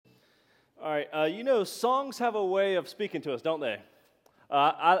All right, songs have a way of speaking to us, don't they?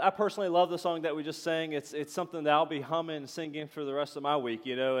 I personally love the song that we just sang. It's something that I'll be humming and singing for the rest of my week,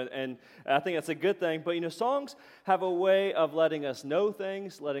 and I think that's a good thing. But, songs have a way of letting us know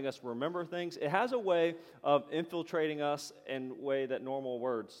things, letting us remember things. It has a way of infiltrating us in a way that normal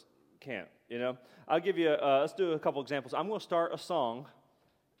words can't, I'll give you, let's do a couple examples. I'm going to start a song,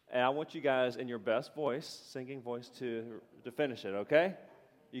 and I want you guys in your best voice, singing voice, to finish it, okay?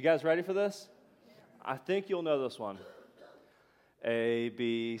 You guys ready for this? I think you'll know this one. A,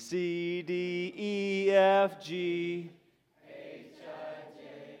 B, C, D, E, F, G. H, I, J,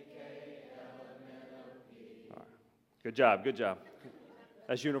 K, L, M, N, O, P. All right. Good job.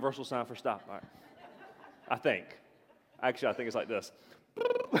 That's universal sign for stop. All right. I think. Actually, I think it's like this.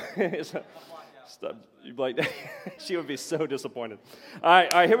 You like she would be so disappointed. All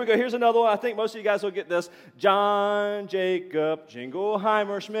right, here we go. Here's another one. I think most of you guys will get this. John Jacob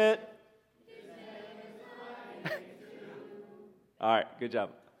Jingleheimer Schmidt. All right, good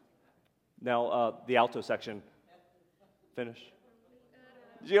job. Now, the alto section. Finish.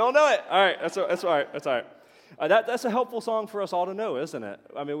 You don't know it. All right, that's all right. That's all right. That's a helpful song for us all to know, isn't it?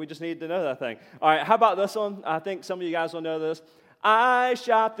 I mean, we just need to know that thing. All right, how about this one? I think some of you guys will know this. I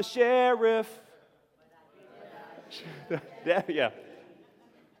shot the sheriff. Yeah.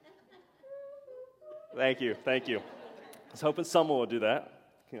 Thank you. I was hoping someone would do that.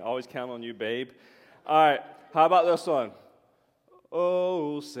 Can always count on you, babe. All right, how about this one?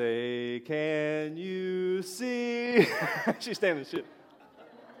 Oh, say, can you see? She's standing shit.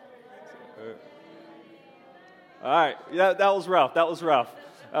 All right, yeah, that was rough.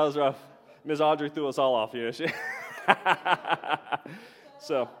 Ms. Audrey threw us all off,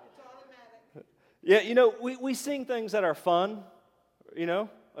 So, yeah, we sing things that are fun, in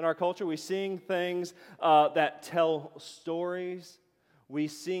our culture. We sing things that tell stories. We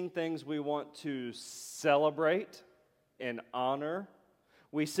sing things we want to celebrate and honor.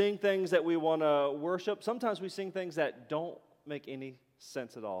 We sing things that we want to worship. Sometimes we sing things that don't make any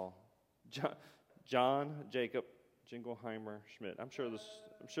sense at all. John Jacob Jingleheimer Schmidt. I'm sure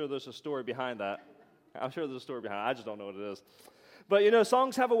there's a story behind that. I just don't know what it is. But,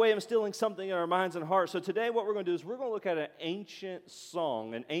 songs have a way of instilling something in our minds and hearts. So today what we're going to do is we're going to look at an ancient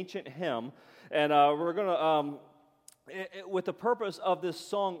song, an ancient hymn, and we're going to, with the purpose of this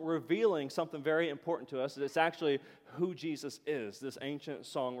song revealing something very important to us. It's actually who Jesus is. This ancient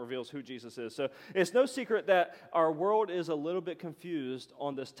song reveals who Jesus is. So it's no secret that our world is a little bit confused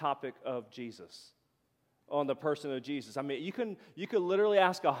on this topic of Jesus, on the person of Jesus. I mean, you could literally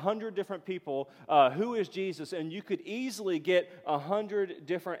ask 100 different people, who is Jesus, and you could easily get 100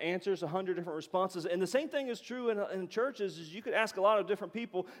 different answers, 100 different responses. And the same thing is true in churches, is you could ask a lot of different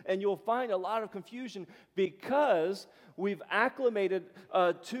people, and you'll find a lot of confusion because we've acclimated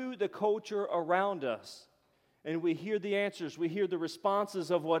to the culture around us. And we hear the answers, we hear the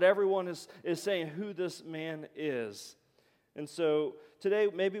responses of what everyone is saying, who this man is. And so today,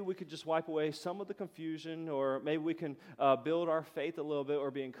 maybe we could just wipe away some of the confusion, or maybe we can build our faith a little bit,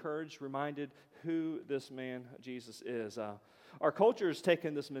 or be encouraged, reminded who this man, Jesus, is. Our culture has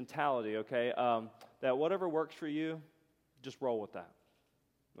taken this mentality, okay, that whatever works for you, just roll with that,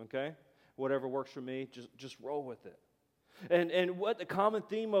 okay? Whatever works for me, just roll with it. And what the common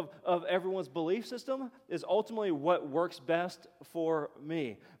theme of everyone's belief system is ultimately what works best for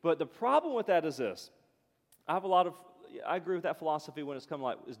me. But the problem with that is this. I agree with that philosophy when it's come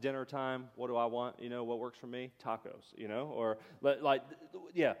like, it's dinner time, what do I want? What works for me? Tacos, or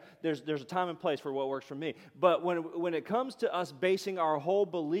there's a time and place for what works for me. But when it comes to us basing our whole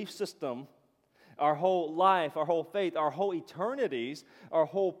belief system, our whole life, our whole faith, our whole eternities, our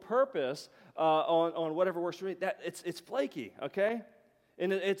whole purpose on whatever works for me, that it's flaky, okay?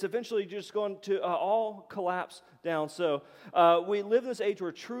 And it's eventually just going to all collapse down. So we live in this age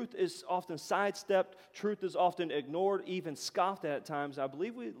where truth is often sidestepped, truth is often ignored, even scoffed at times. I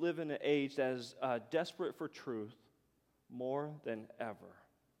believe we live in an age that is desperate for truth more than ever,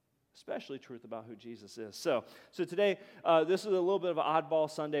 especially truth about who Jesus is. So today, this is a little bit of an oddball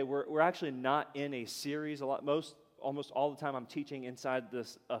Sunday. We're actually not in a series. Almost all the time I'm teaching inside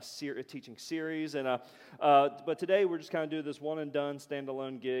this teaching series, but today we're just kind of doing this one and done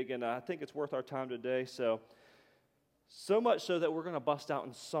standalone gig, and I think it's worth our time today. So much so that we're going to bust out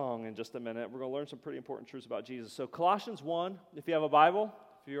in song in just a minute. We're going to learn some pretty important truths about Jesus. So Colossians 1, if you have a Bible,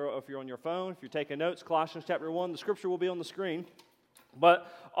 if you're on your phone, if you're taking notes, Colossians chapter 1, the scripture will be on the screen.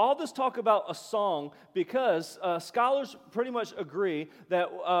 But all this talk about a song, because scholars pretty much agree that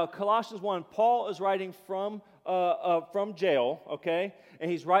Colossians 1, Paul is writing from jail, okay?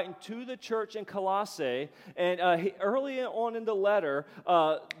 And he's writing to the church in Colossae. And early on in the letter,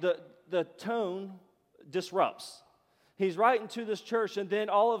 the tone disrupts. He's writing to this church, and then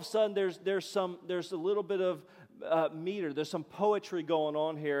all of a sudden there's a little bit of meter. There's some poetry going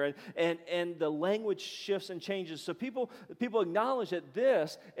on here, and the language shifts and changes. So people acknowledge that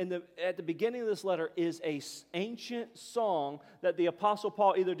this, at the beginning of this letter, is a ancient song that the Apostle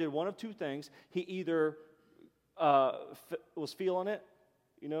Paul either did one of two things. He either was feeling it,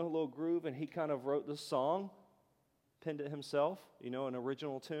 a little groove, and he kind of wrote the song, penned it hymself, an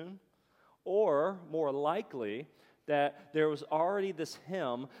original tune, or more likely, that there was already this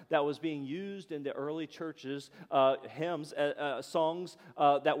hymn that was being used in the early churches, hymns, songs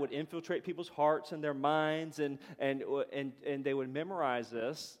that would infiltrate people's hearts and their minds, and they would memorize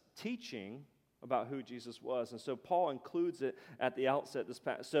this teaching about who Jesus was. And so Paul includes it at the outset.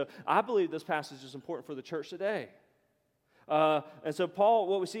 So I believe this passage is important for the church today. And so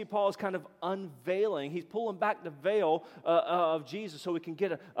Paul is kind of unveiling. He's pulling back the veil of Jesus so we can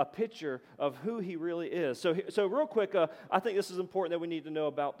get a picture of who he really is. So real quick, I think this is important that we need to know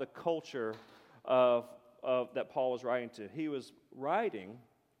about the culture of that Paul was writing to. He was writing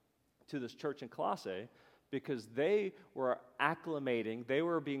to this church in Colossae because they were acclimating, they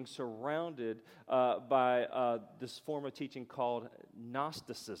were being surrounded by this form of teaching called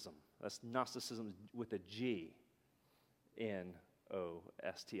Gnosticism. That's Gnosticism with a G.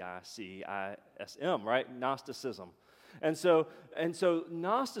 Gnosticism, right? Gnosticism. And so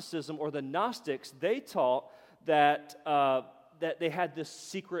Gnosticism, or the Gnostics, they taught that they had this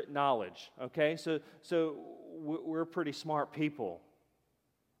secret knowledge, okay? So we're pretty smart people.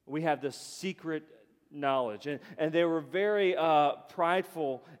 We have this secret knowledge. And they were very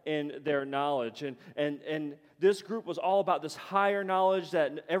prideful in their knowledge. And this group was all about this higher knowledge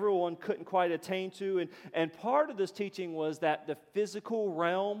that everyone couldn't quite attain to. And part of this teaching was that the physical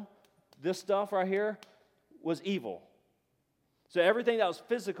realm, this stuff right here, was evil. So everything that was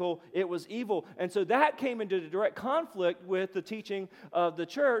physical, it was evil. And so that came into direct conflict with the teaching of the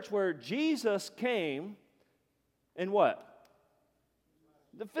church, where Jesus came in what?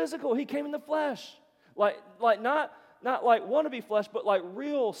 The physical. He came in the flesh. Like not like wannabe flesh, but like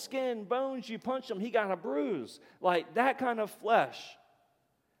real skin, bones, you punch him, he got a bruise. Like that kind of flesh.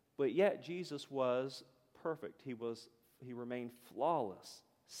 But yet Jesus was perfect. He remained flawless,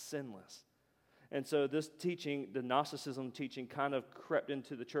 sinless. And so this teaching, the Gnosticism teaching, kind of crept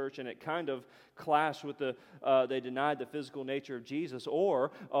into the church, and it kind of clashed with they denied the physical nature of Jesus.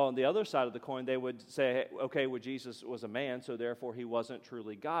 Or on the other side of the coin, they would say, okay, well, Jesus was a man, so therefore he wasn't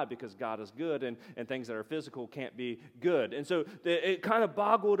truly God, because God is good, and things that are physical can't be good. And so it kind of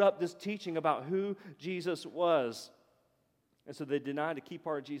boggled up this teaching about who Jesus was. And so they denied a key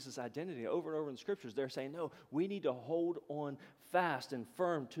part of Jesus' identity. Over and over in the Scriptures, they're saying, no, we need to hold on fast and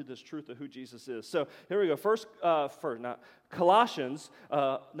firm to this truth of who Jesus is. So here we go. Colossians,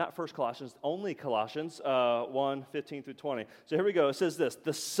 not First Colossians, only Colossians 1, 15 through 20. So here we go. It says this,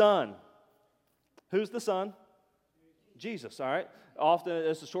 the Son. Who's the Son? Jesus, all right? Often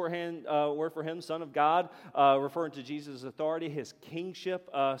it's a shorthand word for him, Son of God, referring to Jesus' authority, his kingship.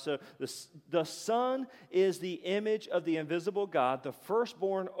 So the Son is the image of the invisible God, the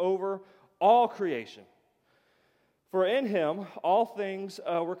firstborn over all creation. For in him all things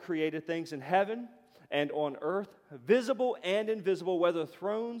were created, things in heaven and on earth, visible and invisible, whether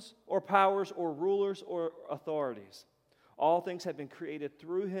thrones or powers or rulers or authorities. All things have been created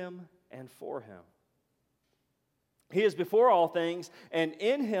through him and for him. He is before all things, and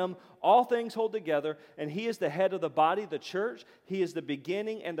in him all things hold together, and he is the head of the body, the church. He is the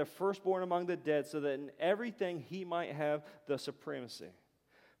beginning and the firstborn among the dead, so that in everything he might have the supremacy.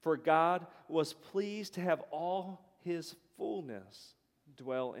 For God was pleased to have all his fullness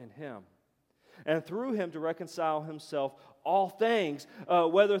dwell in him, and through him to reconcile himself all things,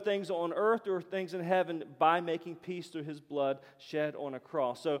 whether things on earth or things in heaven, by making peace through his blood shed on a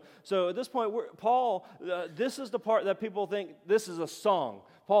cross. So at this point, Paul, this is the part that people think this is a song.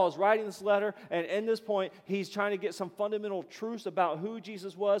 Paul is writing this letter, and in this point, he's trying to get some fundamental truths about who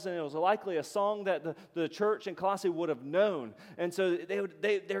Jesus was, and it was likely a song that the church in Colossae would have known. And so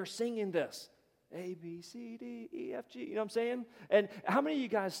they're singing this. A, B, C, D, E, F, G, you know what I'm saying? And how many of you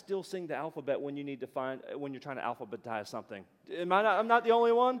guys still sing the alphabet when you're trying to alphabetize something? I'm not the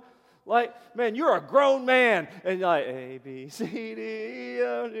only one? Like, man, you're a grown man. And you're like, A, B, C, D, E,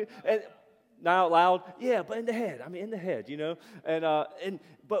 F, G. And not out loud. Yeah, but in the head. In the head, you know?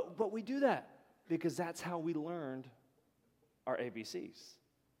 But we do that because that's how we learned our ABCs.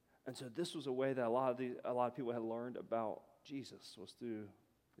 And so this was a way that a lot of people had learned about Jesus, was through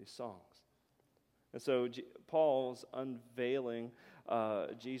these songs. And so Paul's unveiling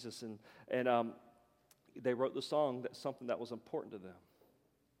Jesus, and they wrote the song, that's something that was important to them.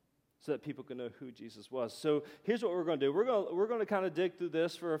 so that people can know who Jesus was. So here's what we're going to do. We're going to kind of dig through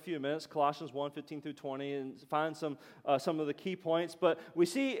this for a few minutes, Colossians 1:15 through 20, and find some of the key points. But we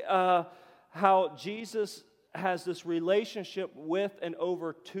see how Jesus has this relationship with and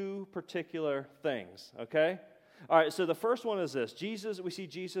over two particular things, okay? All right, so the first one is this. We see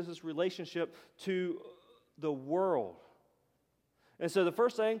Jesus' relationship to the world. And so the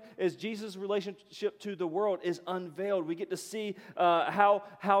first thing is Jesus' relationship to the world is unveiled. We get to see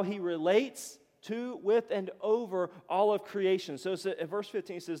how he relates to, with, and over all of creation. So in verse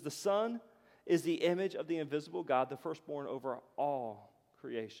 15 it says, the Son is the image of the invisible God, the firstborn over all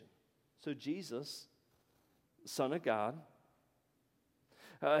creation. So Jesus, Son of God,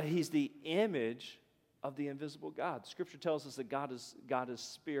 he's the image of the invisible God. Scripture tells us that God is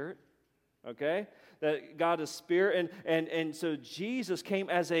spirit. Okay? That God is spirit, and so Jesus came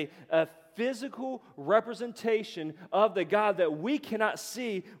as a physical representation of the God that we cannot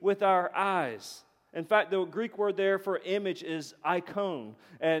see with our eyes. In fact, the Greek word there for image is icon,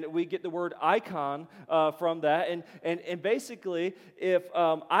 and we get the word icon from that. And basically, if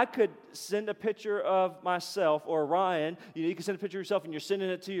I could send a picture of myself or Ryan, you can send a picture of yourself and you're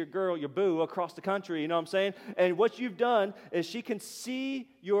sending it to your girl, your boo, across the country, you know what I'm saying? And what you've done is she can see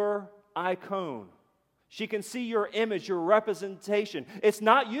your icon. She can see your image, your representation. It's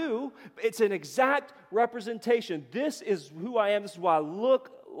not you, it's an exact representation. This is who I am, this is what I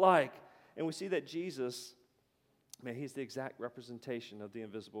look like. And we see that Jesus, man, he's the exact representation of the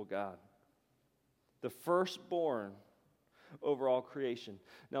invisible God. The firstborn over all creation.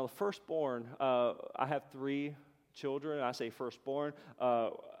 Now, the firstborn, I have 3 children. I say firstborn,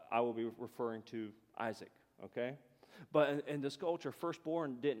 I will be referring to Isaac, okay? But in this culture,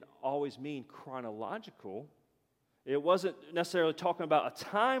 firstborn didn't always mean chronological. It wasn't necessarily talking about a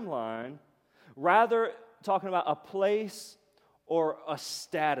timeline, rather talking about a place or a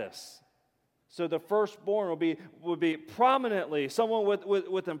status. So the firstborn would be prominently someone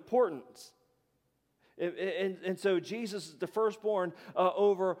with importance. And so Jesus is the firstborn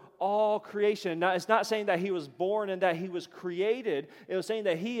over all creation. Now, it's not saying that he was born and that he was created. It was saying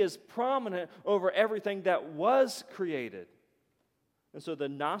that he is prominent over everything that was created. And so the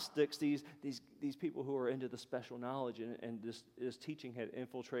Gnostics, these people who are into the special knowledge and this teaching had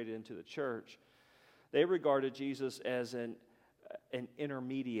infiltrated into the church, they regarded Jesus as an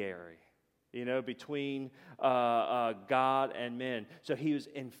intermediary, between God and men. So he was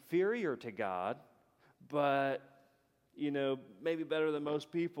inferior to God, but, maybe better than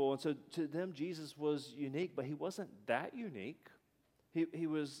most people. And so to them, Jesus was unique, but he wasn't that unique. He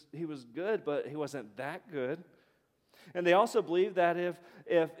was good, but he wasn't that good. And they also believed that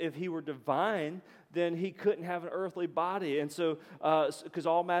if he were divine, then he couldn't have an earthly body. And so, because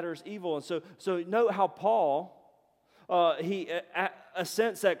all matter is evil. And so note how Paul, he a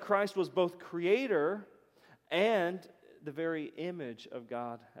sense that Christ was both creator and the very image of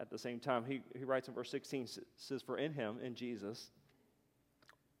God at the same time. He writes in verse 16, says, for in him, in Jesus,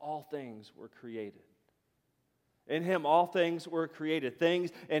 all things were created. In him, all things were created.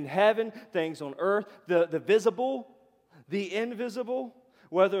 Things in heaven, things on earth, the visible, the invisible,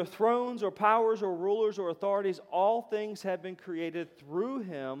 whether thrones or powers or rulers or authorities, all things have been created through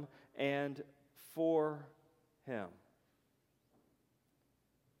him and for him.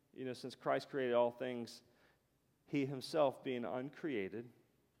 Since Christ created all things, he himself being uncreated,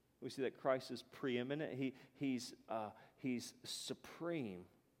 we see that Christ is preeminent. He's supreme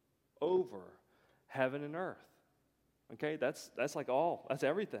over heaven and earth. Okay, that's like all. That's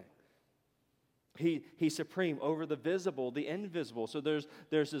everything. He's supreme over the visible, the invisible. So there's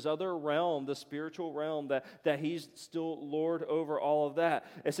this other realm, the spiritual realm, that he's still Lord over all of that.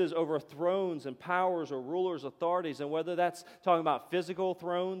 It says over thrones and powers or rulers, authorities, and whether that's talking about physical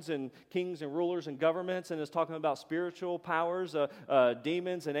thrones and kings and rulers and governments, and it's talking about spiritual powers,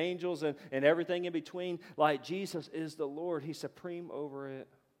 demons and angels and everything in between, like Jesus is the Lord. He's supreme over it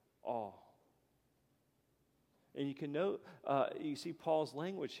all. And you can note, you see Paul's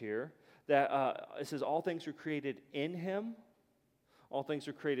language here, that it says all things were created in him, all things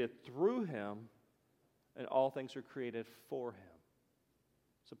were created through him, and all things were created for him.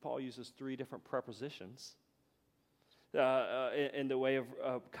 So Paul uses 3 different prepositions in the way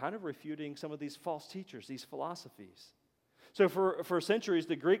of kind of refuting some of these false teachers, these philosophies. So for centuries,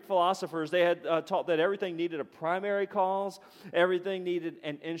 the Greek philosophers, they had taught that everything needed a primary cause, everything needed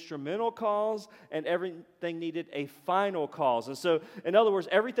an instrumental cause, and everything needed a final cause. And so, in other words,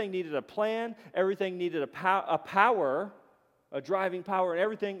 everything needed a plan, everything needed a power, a driving power, and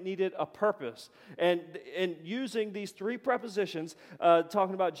everything needed a purpose. And using these 3 prepositions,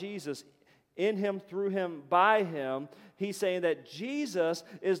 talking about Jesus, in him, through him, by him, he's saying that Jesus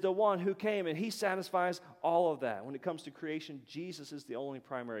is the one who came and he satisfies all of that. When it comes to creation, Jesus is the only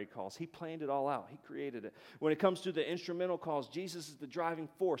primary cause. He planned it all out. He created it. When it comes to the instrumental cause, Jesus is the driving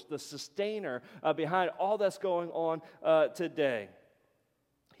force, the sustainer behind all that's going on today.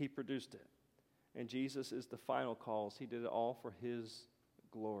 He produced it. And Jesus is the final cause. He did it all for his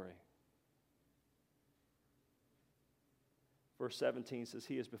glory. Verse 17 says,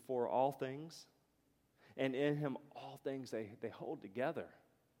 he is before all things, and in him all things they hold together.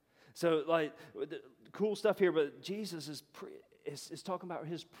 So, like, the cool stuff here, but Jesus is talking about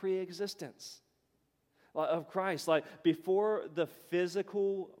his pre-existence of Christ. Like, before the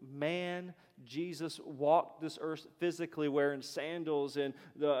physical man, Jesus walked this earth physically wearing sandals, and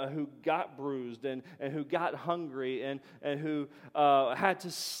who got bruised and who got hungry and who had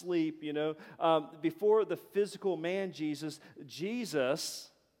to sleep, before the physical man Jesus,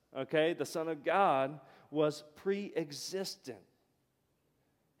 okay, the Son of God, was pre-existent.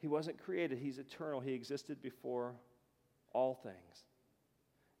 He wasn't created. He's eternal. He existed before all things.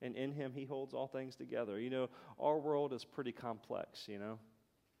 And in him, he holds all things together. Our world is pretty complex,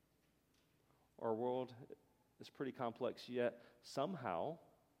 Our world is pretty complex, yet somehow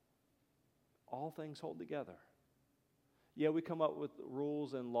all things hold together. Yeah, we come up with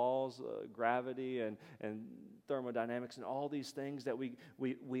rules and laws, gravity and thermodynamics and all these things that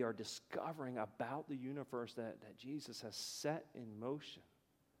we are discovering about the universe that Jesus has set in motion.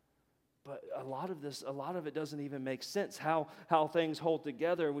 But a lot of it doesn't even make sense, how things hold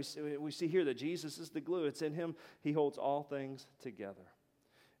together. And we see here that Jesus is the glue. It's in him. He holds all things together.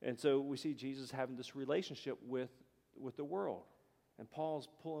 And so we see Jesus having this relationship with the world. And Paul's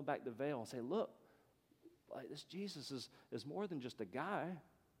pulling back the veil and saying, look, like this Jesus is more than just a guy.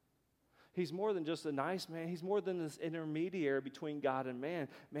 He's more than just a nice man. He's more than this intermediary between God and man.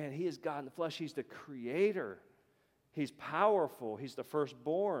 Man, he is God in the flesh. He's the creator. He's powerful. He's the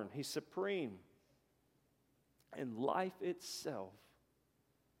firstborn. He's supreme. And life itself,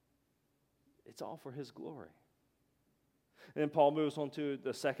 it's all for his glory. And then Paul moves on to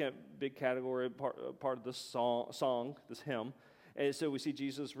the second big category, part of this song, this hymn. And so we see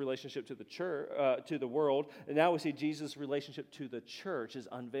Jesus' relationship to the church, to the world, and now we see Jesus' relationship to the church is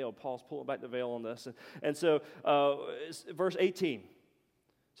unveiled. Paul's pulling back the veil on this. And so verse 18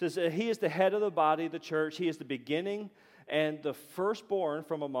 says, he is the head of the body, the church. He is the beginning and the firstborn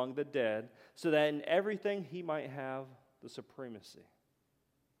from among the dead, so that in everything he might have the supremacy.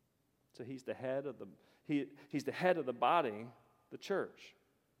 So he's the head of he's the head of the body, the church.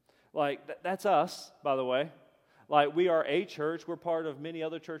 Like, that's us, by the way. Like, we are a church. We're part of many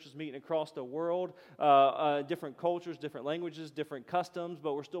other churches meeting across the world, different cultures, different languages, different customs,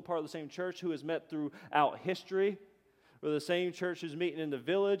 but we're still part of the same church who has met throughout history. We're the same church who's meeting in the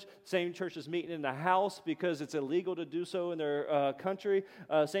village, same church is meeting in the house because it's illegal to do so in their country,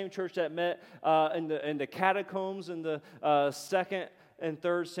 same church that met in the catacombs in the second and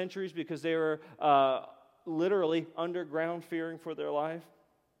third centuries because they were literally underground fearing for their life.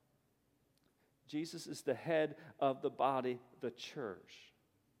 Jesus is the head of the body, the church.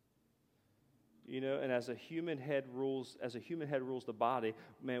 And as a human head rules the body,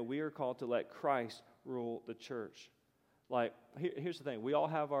 man, we are called to let Christ rule the church. Like, here's the thing. We all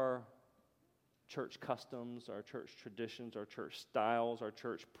have our church customs, our church traditions, our church styles, our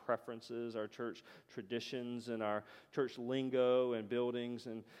church preferences, our church traditions, and our church lingo and buildings.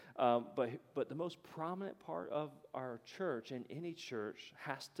 And but the most prominent part of our church and any church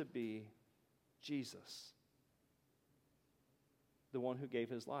has to be Jesus, the one who gave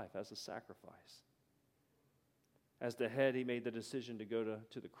his life as a sacrifice. As the head, he made the decision to go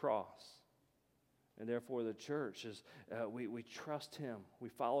to the cross. And therefore the church is, we trust him, we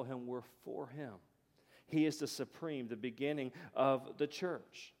follow him, we're for him. He is the supreme, the beginning of the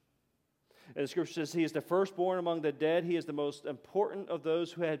church. And the scripture says he is the firstborn among the dead. He is the most important of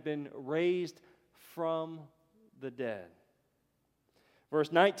those who had been raised from the dead.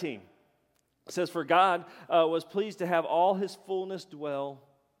 Verse 19. It says, for God was pleased to have all his fullness dwell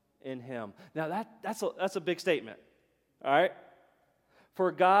in him. Now that's a big statement, all right?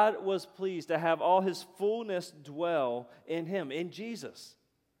 For God was pleased to have all his fullness dwell in him, in Jesus.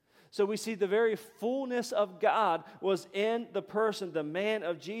 So we see the very fullness of God was in the person, the man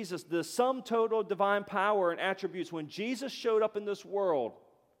of Jesus, the sum total divine power and attributes. When Jesus showed up in this world,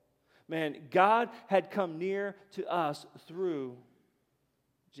 man, God had come near to us through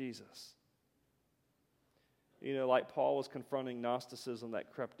Jesus. Like Paul was confronting Gnosticism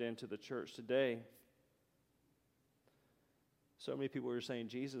that crept into the church today. So many people are saying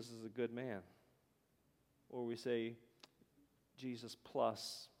Jesus is a good man. Or we say Jesus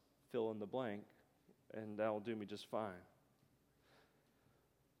plus fill in the blank, and that'll do me just fine.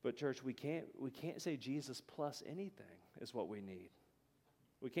 But church, we can't say Jesus plus anything is what we need.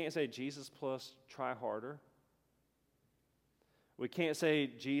 We can't say Jesus plus try harder. We can't say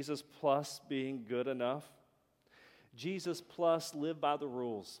Jesus plus being good enough. Jesus plus live by the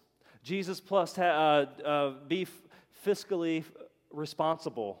rules. Jesus plus be fiscally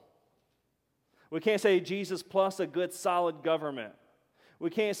responsible. We can't say Jesus plus a good solid government. We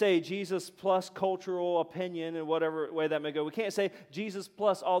can't say Jesus plus cultural opinion in whatever way that may go. We can't say Jesus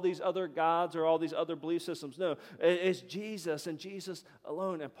plus all these other gods or all these other belief systems. No, it's Jesus and Jesus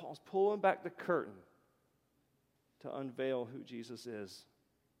alone. And Paul's pulling back the curtain to unveil who Jesus is.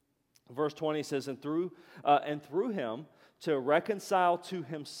 Verse 20 says, and through him to reconcile to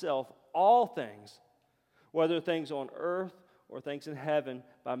himself all things, whether things on earth or things in heaven,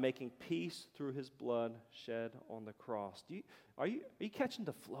 by making peace through his blood shed on the cross. Are you catching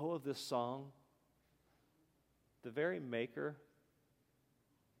the flow of this song? The very maker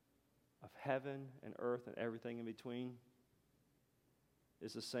of heaven and earth and everything in between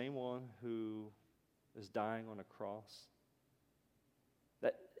is the same one who is dying on a cross.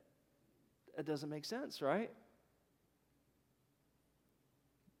 That doesn't make sense, right?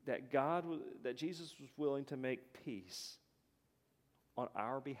 That Jesus was willing to make peace on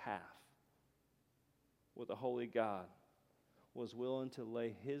our behalf with a holy God, was willing to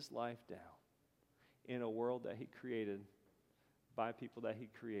lay his life down in a world that he created by people that he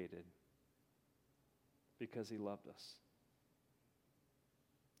created because he loved us.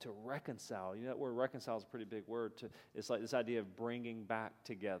 To reconcile, that word reconcile is a pretty big word. It's like this idea of bringing back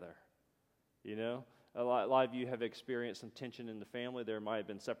together, A lot of you have experienced some tension in the family. There might have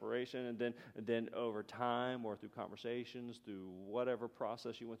been separation, and then over time or through conversations, through whatever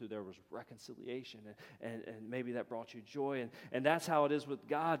process you went through, there was reconciliation, and maybe that brought you joy. And that's how it is with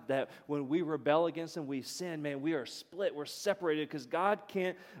God, that when we rebel against him, we sin, man, we are split, we're separated, because God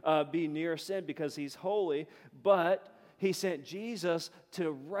can't be near sin because he's holy, but he sent Jesus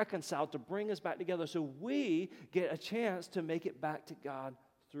to reconcile, to bring us back together, so we get a chance to make it back to God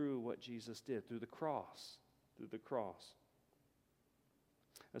through what Jesus did, through the cross.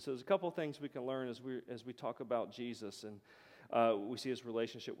 And so there's a couple of things we can learn as we talk about Jesus, and we see his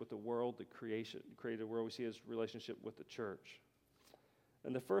relationship with the world, the created world. We see his relationship with the church.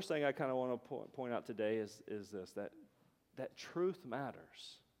 And the first thing I kind of want to point out today is this, that truth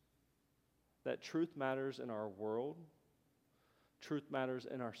matters. That truth matters in our world. Truth matters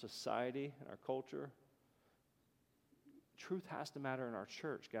in our society, in our culture. Truth has to matter in our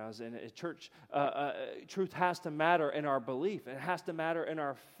church, guys. And truth has to matter in our belief. It has to matter in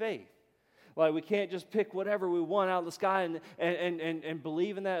our faith. Like, we can't just pick whatever we want out of the sky and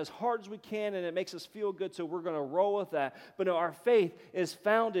believe in that as hard as we can, and it makes us feel good, so we're going to roll with that. But no, our faith is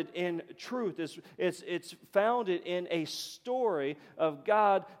founded in truth. It's founded in a story of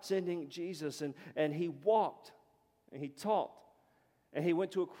God sending Jesus, and he walked, and he taught, and he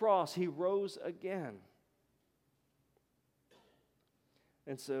went to a cross. He rose again.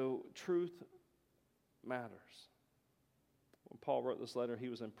 And so truth matters. When Paul wrote this letter, he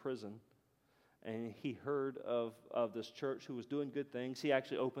was in prison, and he heard of this church who was doing good things. He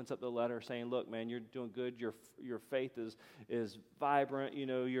actually opens up the letter saying, look, man, you're doing good. Your faith is vibrant.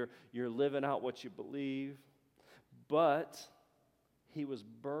 You're living out what you believe. But he was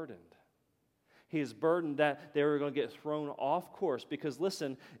burdened. He is burdened that they were going to get thrown off course. Because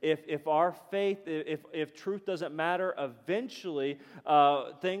listen, if our faith, if truth doesn't matter, eventually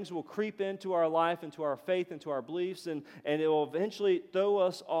things will creep into our life, into our faith, into our beliefs, and it will eventually throw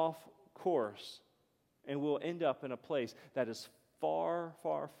us off course. And we'll end up in a place that is far,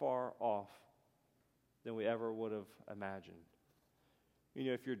 far, far off than we ever would have imagined.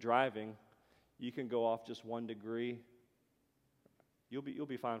 If you're driving, you can go off just 1 degree. You'll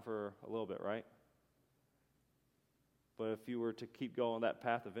be fine for a little bit, right? But if you were to keep going that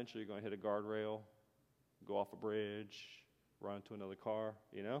path, eventually you're going to hit a guardrail, go off a bridge, run into another car,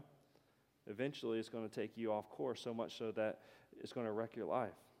 Eventually it's going to take you off course, so much so that it's going to wreck your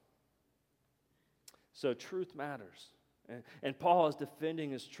life. So truth matters. And Paul is defending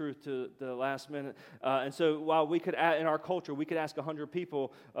his truth to the last minute. And so while we could, in our culture, we could ask 100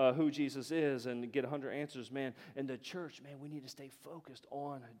 people who Jesus is and get 100 answers, man, in the church, man, we need to stay focused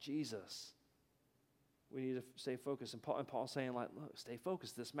on Jesus. We need to stay focused. And Paul's saying, like, look, stay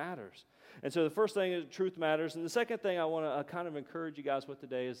focused. This matters. And so the first thing is truth matters. And the second thing I want to kind of encourage you guys with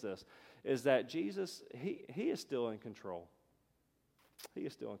today is this, is that Jesus, he is still in control. He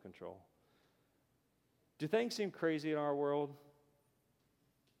is still in control. Do things seem crazy in our world?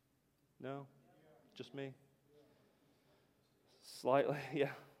 No? Just me? Slightly, yeah.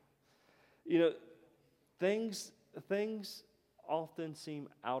 Things often seem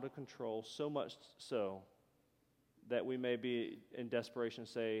out of control, so much so that we may be in desperation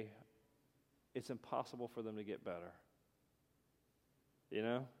say, it's impossible for them to get better. You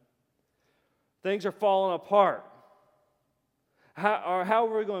know? Things are falling apart. How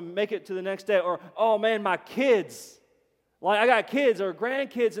are we going to make it to the next day? Or, oh man, my kids. Like, I got kids or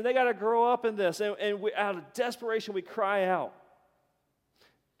grandkids, and they got to grow up in this. And we, out of desperation, we cry out.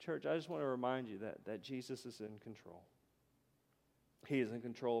 Church, I just want to remind you that Jesus is in control. He is in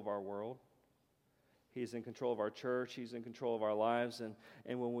control of our world. He's in control of our church. He's in control of our lives. And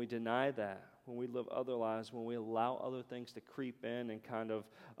when we deny that, when we live other lives, when we allow other things to creep in and kind of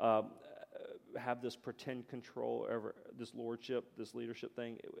have this pretend control over this lordship, this leadership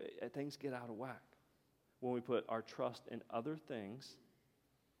thing, things get out of whack. When we put our trust in other things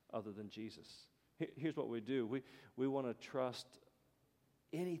other than Jesus. Here's what we do. We want to trust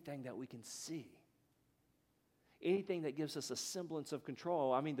anything that we can see. Anything that gives us a semblance of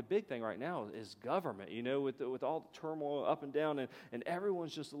control. I mean, the big thing right now is government, you know, with all the turmoil up and down, and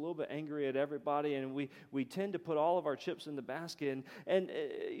everyone's just a little bit angry at everybody, and we tend to put all of our chips in the basket, and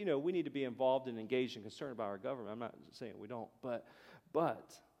you know, we need to be involved and engaged and concerned about our government. I'm not saying we don't, but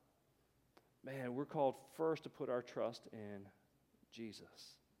man, we're called first to put our trust in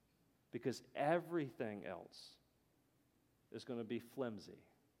Jesus, because everything else is going to be flimsy.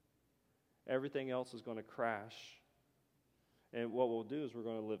 Everything else is going to crash. And what we'll do is we're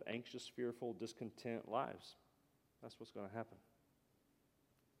going to live anxious, fearful, discontent lives. That's what's going to happen.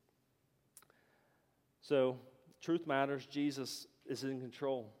 So, truth matters. Jesus is in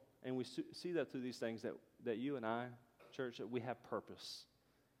control. And we see that through these things that you and I, church, that we have purpose.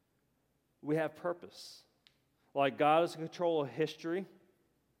 We have purpose. Like God is in control of history.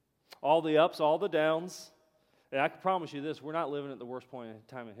 All the ups, all the downs. And I can promise you this, we're not living at the worst point in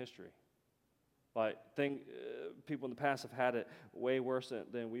time in history. Like, people in the past have had it way worse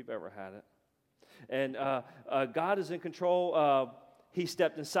than we've ever had it. And God is in control. He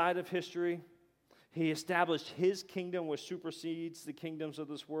stepped inside of history. He established His kingdom, which supersedes the kingdoms of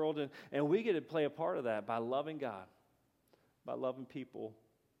this world. And we get to play a part of that by loving God, by loving people,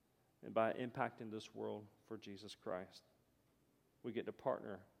 and by impacting this world for Jesus Christ. We get to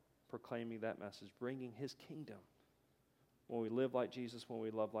partner proclaiming that message, bringing His kingdom when we live like Jesus, when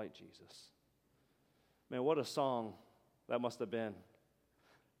we love like Jesus. Man, what a song that must have been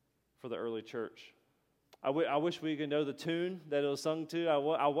for the early church. I wish we could know the tune that it was sung to.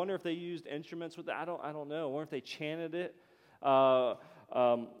 I wonder if they used instruments with it. I don't know. I wonder if they chanted it. I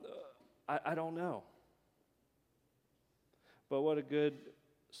don't know. But what a good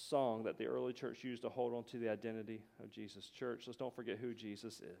song that the early church used to hold on to the identity of Jesus. Church, let's don't forget who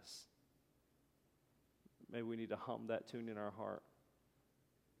Jesus is. Maybe we need to hum that tune in our heart.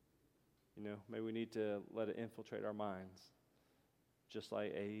 You know, maybe we need to let it infiltrate our minds. Just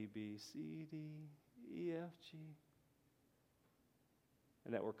like A, B, C, D, E, F, G.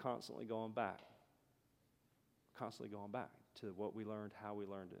 And that we're constantly going back to what we learned, how we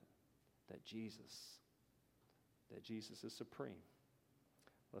learned it. That Jesus is supreme.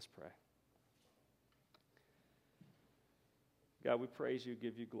 Let's pray. God, we praise you,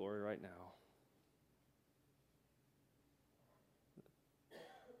 give you glory right now.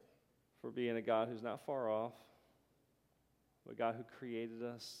 For being a God who's not far off, a God who created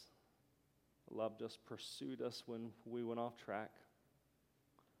us, loved us, pursued us when we went off track.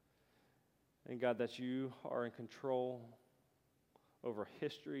 And God, that you are in control over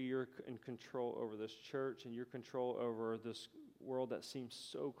history, you're in control over this church, and you're in control over this world that seems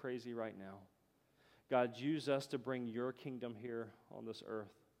so crazy right now. God, use us to bring your kingdom here on this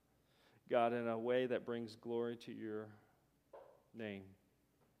earth. God, in a way that brings glory to your name.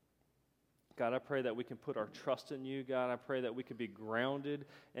 God, I pray that we can put our trust in you. God, I pray that we can be grounded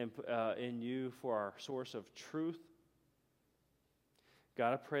in you for our source of truth.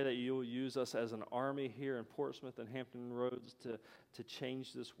 God, I pray that you will use us as an army here in Portsmouth and Hampton Roads to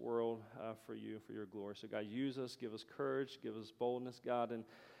change this world for you, for your glory. So God, use us, give us courage, give us boldness, God,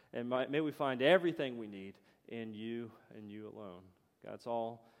 and may we find everything we need in you and you alone. God, it's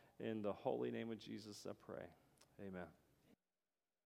all in the holy name of Jesus I pray. Amen.